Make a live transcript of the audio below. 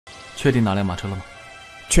确定哪辆马车了吗？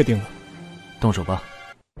确定了。动手吧。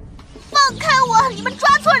放开我！你们抓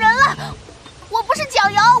错人了，我不是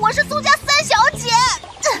蒋瑶，我是苏家三小姐。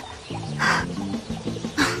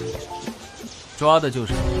抓的就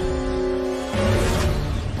是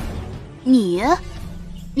你，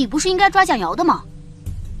你不是应该抓蒋瑶的吗？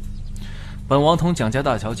本王同蒋家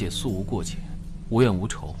大小姐素无过节，无怨无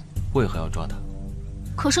仇，为何要抓她？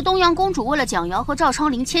可是东阳公主为了蒋瑶和赵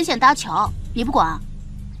昌龄牵线搭桥，你不管？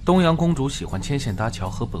东阳公主喜欢牵线搭桥，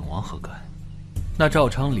和本王何干？那赵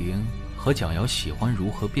昌龄和蒋瑶喜欢如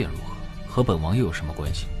何便如何，和本王又有什么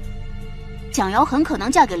关系？蒋瑶很可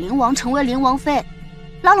能嫁给灵王，成为灵王妃，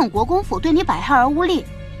拉拢国公府对你百害而无利，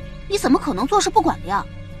你怎么可能坐视不管的呀？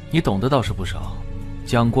你懂得倒是不少。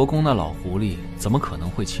蒋国公那老狐狸怎么可能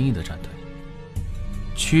会轻易的站队？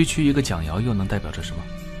区区一个蒋瑶又能代表着什么？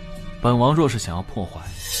本王若是想要破坏，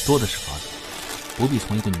多的是法子，不必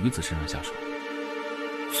从一个女子身上下手。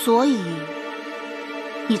所以，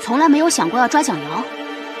你从来没有想过要抓蒋瑶？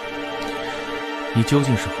你究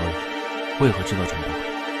竟是何人？为何知道这么多？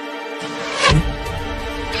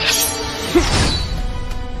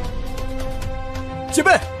戒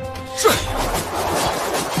备，是。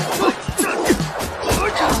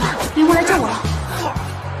灵王来救我了。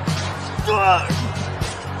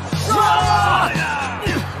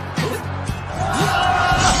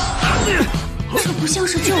这不像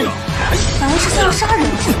是救人，反而是像要杀人。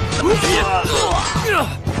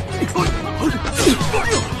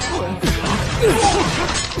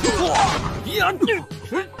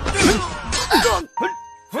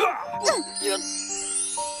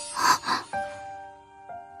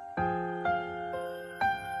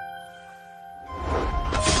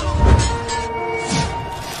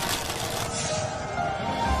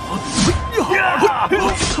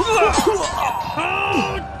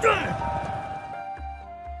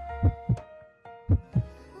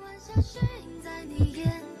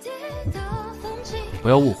不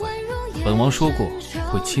要误会，本王说过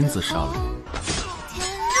会亲自杀了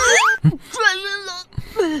你。转晕了。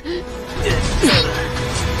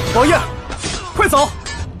王爷，快走！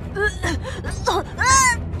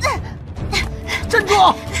站住！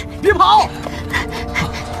别跑！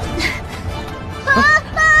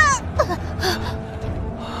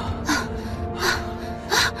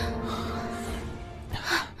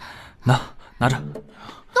拿着。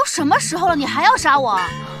都什么时候了，你还要杀我？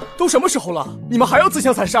都什么时候了，你们还要自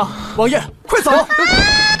相残杀？王爷，快走！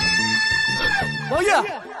王爷，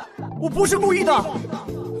我不是故意的，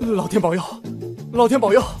老天保佑，老天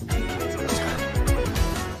保佑！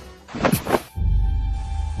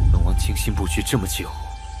本王精心布局这么久，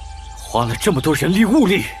花了这么多人力物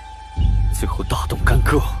力，最后大动干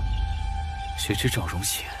戈，谁知赵荣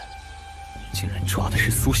显竟然抓的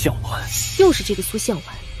是苏向晚，又是这个苏向晚。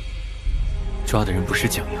抓的人不是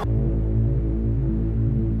蒋瑶。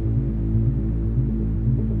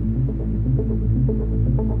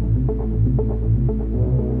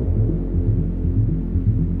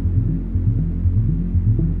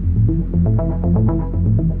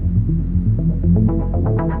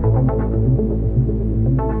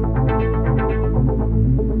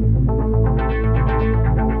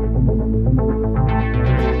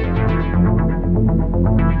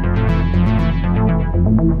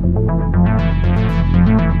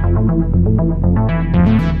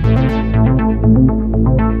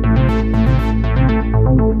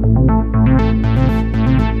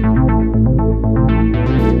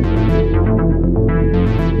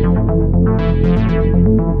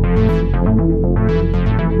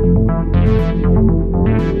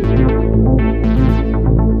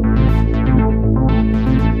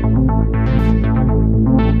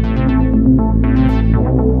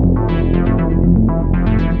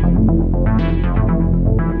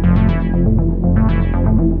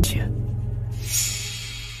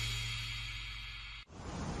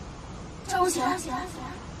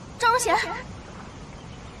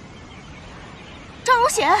赵荣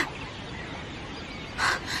显，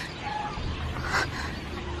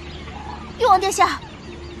玉王殿下，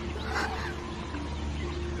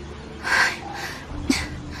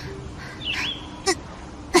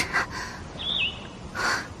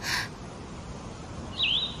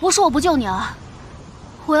不是我不救你啊！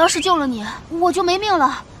我要是救了你，我就没命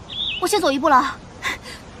了。我先走一步了，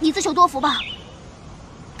你自求多福吧。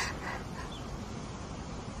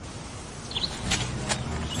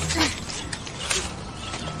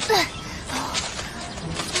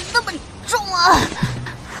那么重啊，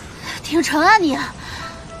挺沉啊你，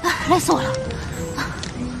累死我了。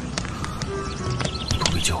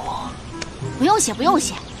不会救我？不用谢，不用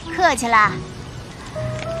谢，客气啦。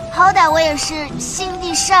好歹我也是心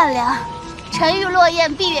地善良、沉鱼落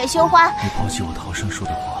雁，闭月羞花。你抛弃我逃生说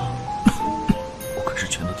的话，我可是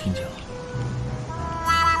全都听见了。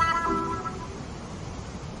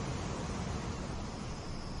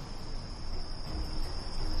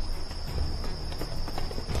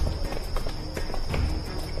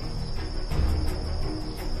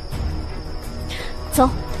走。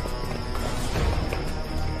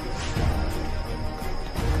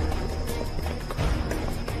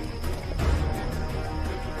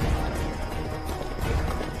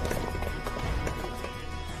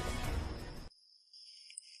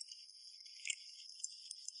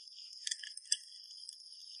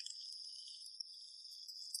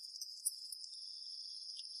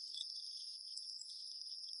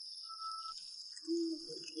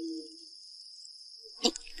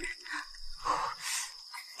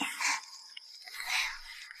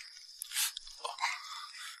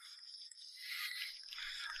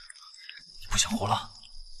不想活了？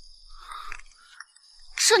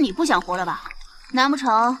是你不想活了吧？难不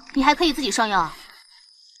成你还可以自己上药啊？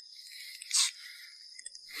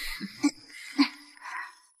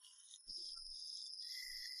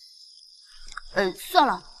算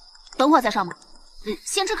了，等会儿再上吧。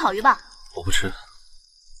先吃烤鱼吧。我不吃。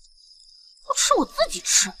不吃我自己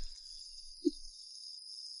吃。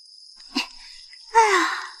哎呀。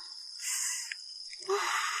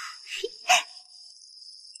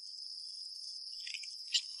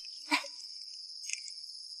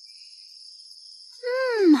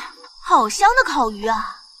好香的烤鱼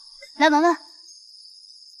啊！来闻闻，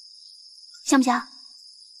香不香？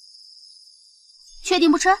确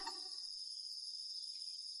定不吃？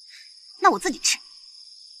那我自己吃。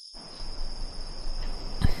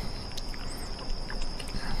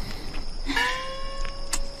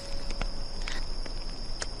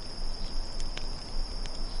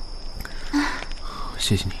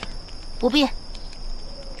谢谢你。不必。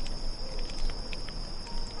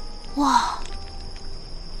哇！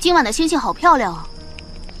今晚的星星好漂亮啊！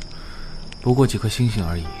不过几颗星星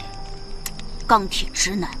而已。钢铁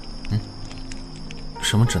直男。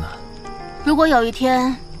什么直男？如果有一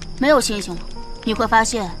天没有星星了，你会发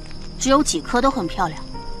现只有几颗都很漂亮。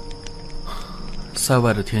塞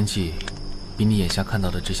外的天气比你眼下看到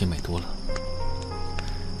的这些美多了。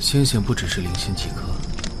星星不只是零星几颗。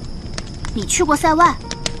你去过塞外？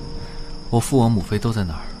我父王母妃都在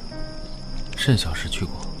那儿。甚小时去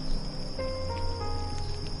过。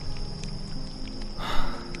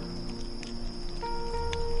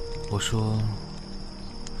我说，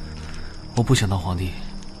我不想当皇帝，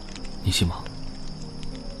你信吗？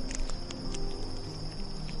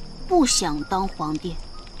不想当皇帝？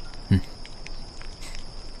嗯。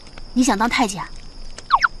你想当太监啊？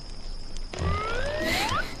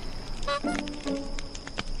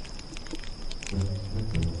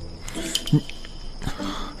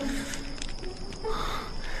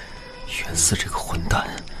袁四这个混蛋，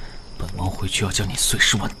本王回去要将你碎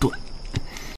尸万段。